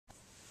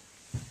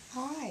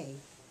Hi,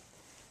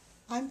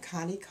 I'm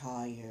Connie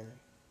Collier.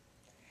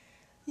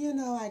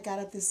 I got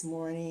up this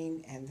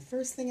morning and the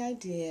first thing I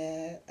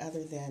did,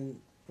 other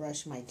than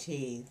brush my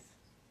teeth,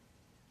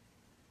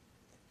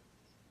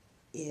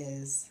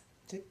 is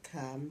to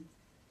come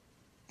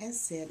and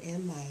sit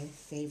in my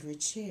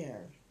favorite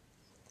chair.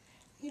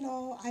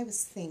 I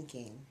was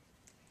thinking,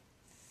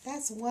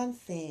 that's one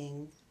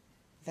thing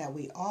that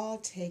we all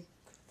take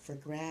for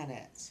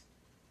granted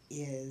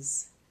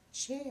is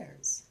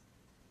chairs.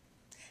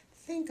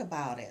 Think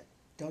about it.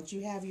 Don't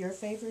you have your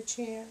favorite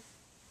chair?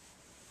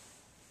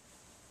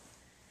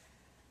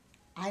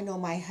 I know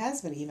my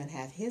husband even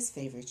have his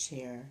favorite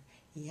chair.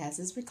 He has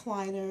his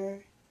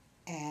recliner,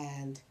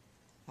 and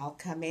I'll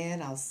come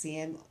in, I'll see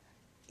him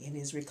in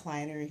his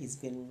recliner. He's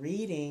been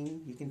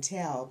reading, you can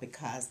tell,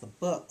 because the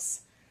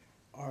books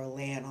are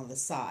laying on the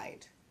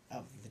side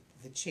of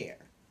the chair.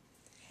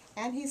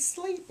 And he's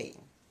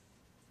sleeping.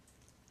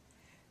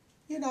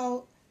 You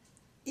know,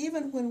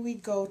 Even when we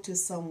go to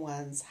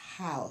someone's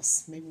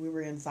house, maybe we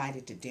were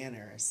invited to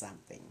dinner or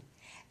something,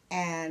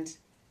 and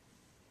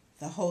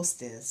the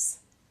hostess,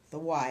 the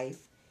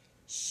wife,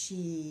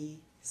 she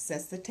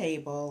sets the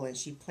table and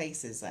she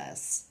places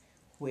us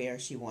where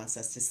she wants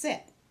us to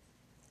sit.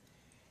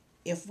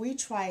 If we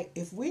try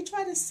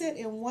to sit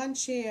in one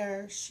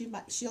chair,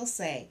 she'll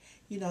say,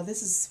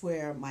 this is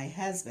where my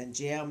husband,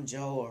 Jim,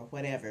 Joe, or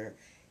whatever,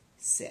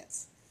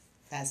 sits.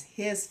 That's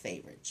his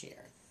favorite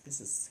chair.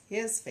 This is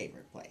his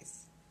favorite place.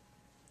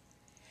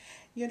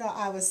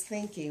 I was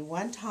thinking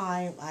one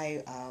time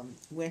I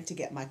went to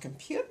get my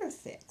computer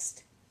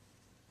fixed,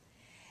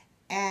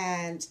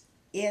 and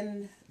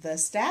in the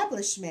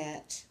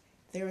establishment,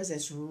 there was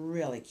this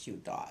really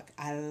cute dog.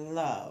 I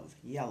love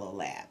yellow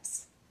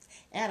labs,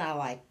 and I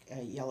like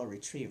yellow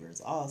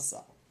retrievers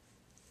also.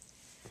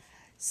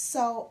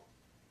 So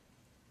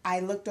I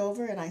looked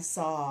over and I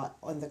saw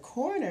on the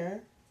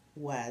corner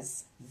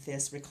was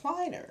this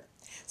recliner.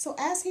 So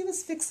as he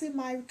was fixing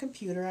my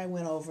computer, I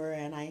went over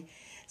and I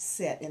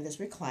sat in this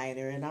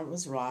recliner and I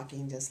was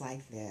rocking just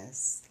like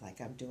this, like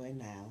I'm doing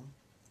now.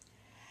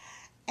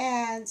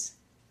 And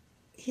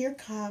here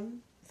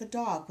come the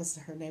dog.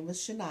 Her name was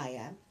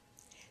Shania.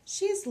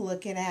 She's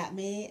looking at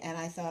me, and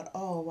I thought,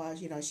 oh, well,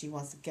 she probably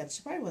wants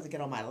to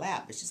get on my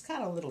lap, but she's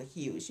kind of a little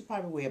huge. She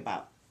probably weigh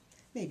about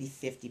maybe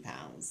 50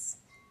 pounds,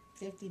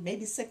 50,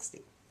 maybe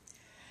 60.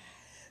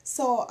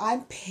 So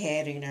I'm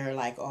petting her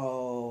like,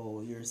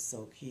 oh, you're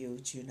so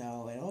cute, and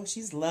oh,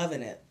 she's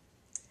loving it.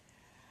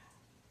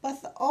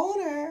 But the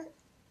owner,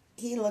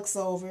 he looks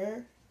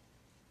over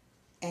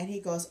and he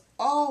goes,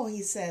 oh,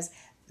 he says,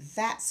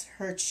 that's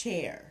her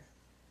chair.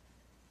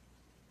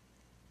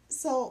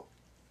 So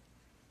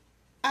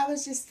I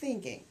was just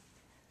thinking,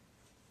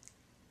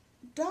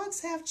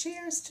 dogs have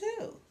chairs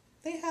too.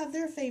 They have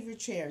their favorite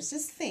chairs.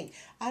 Just think.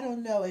 I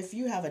don't know if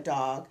you have a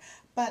dog,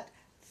 but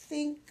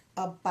think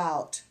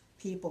about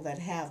people that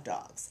have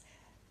dogs.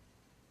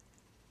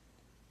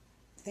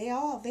 They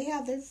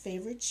have their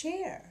favorite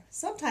chair.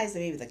 Sometimes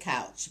maybe the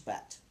couch,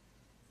 but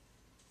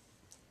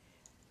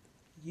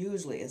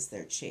usually it's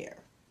their chair.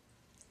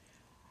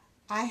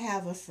 I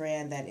have a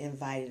friend that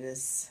invited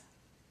us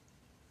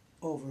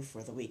over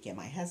for the weekend,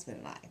 my husband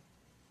and I.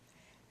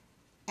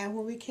 And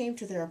when we came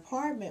to their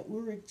apartment, we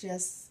were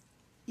just,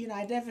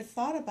 I never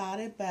thought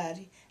about it, but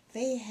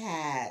they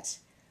had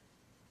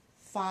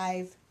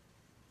 5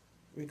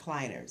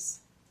 recliners.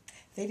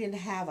 They didn't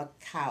have a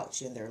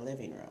couch in their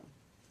living room.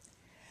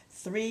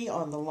 3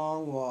 on the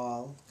long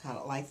wall, kind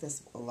of like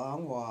this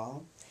long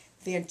wall,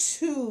 then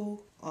 2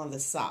 on the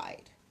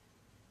side,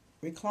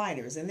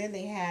 recliners. And then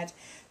they had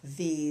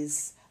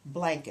these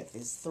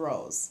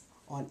throws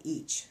on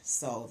each,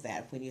 so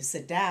that when you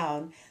sit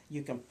down,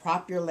 you can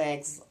prop your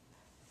legs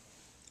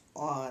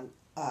on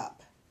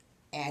up,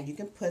 and you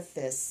can put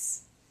the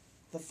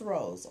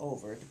throws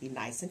over to be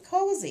nice and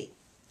cozy.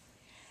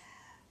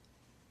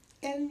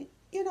 And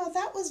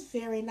that was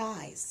very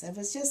nice. It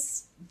was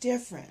just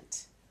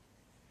different.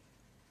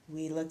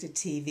 We looked at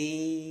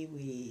TV,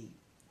 we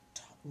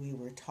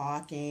were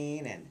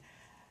talking, and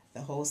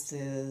the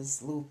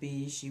hostess,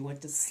 Loopy, she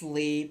went to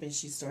sleep and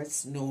she started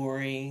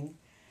snoring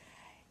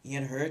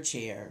in her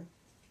chair.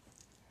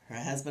 Her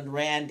husband,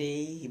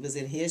 Randy, he was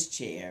in his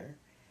chair,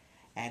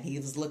 and he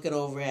was looking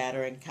over at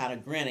her and kind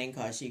of grinning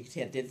because she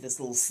did this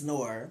little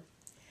snore.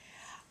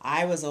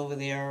 I was over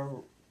there,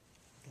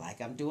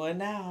 like I'm doing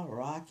now,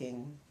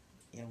 rocking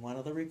in one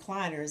of the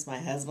recliners. My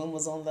husband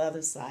was on the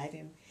other side,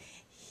 and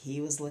he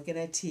was looking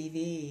at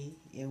TV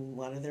in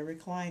one of the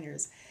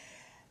recliners.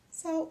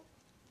 So,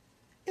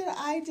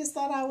 I just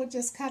thought I would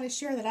just kind of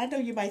share that. I know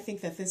you might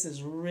think that this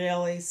is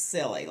really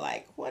silly.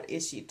 Like, what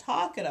is she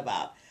talking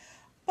about?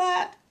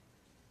 But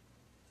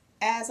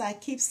as I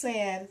keep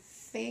saying,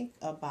 think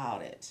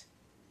about it.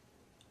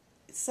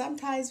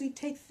 Sometimes we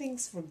take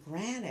things for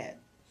granted,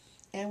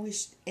 and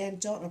and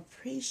don't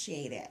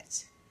appreciate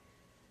it.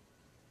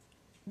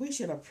 We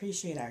should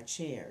appreciate our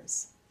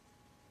chairs.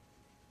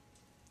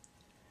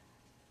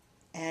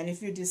 And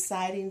if you're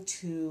deciding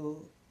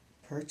to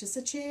purchase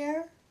a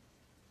chair,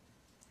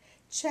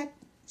 check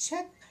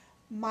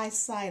my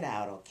site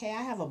out, okay?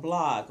 I have a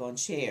blog on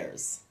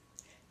chairs.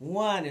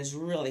 One is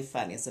really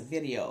funny. It's a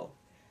video,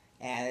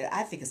 and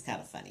I think it's kind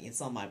of funny.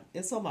 It's on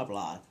my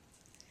blog.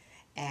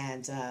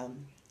 And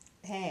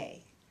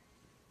hey,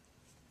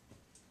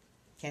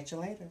 catch you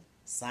later.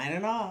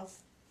 Signing off.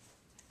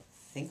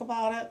 Think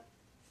about it.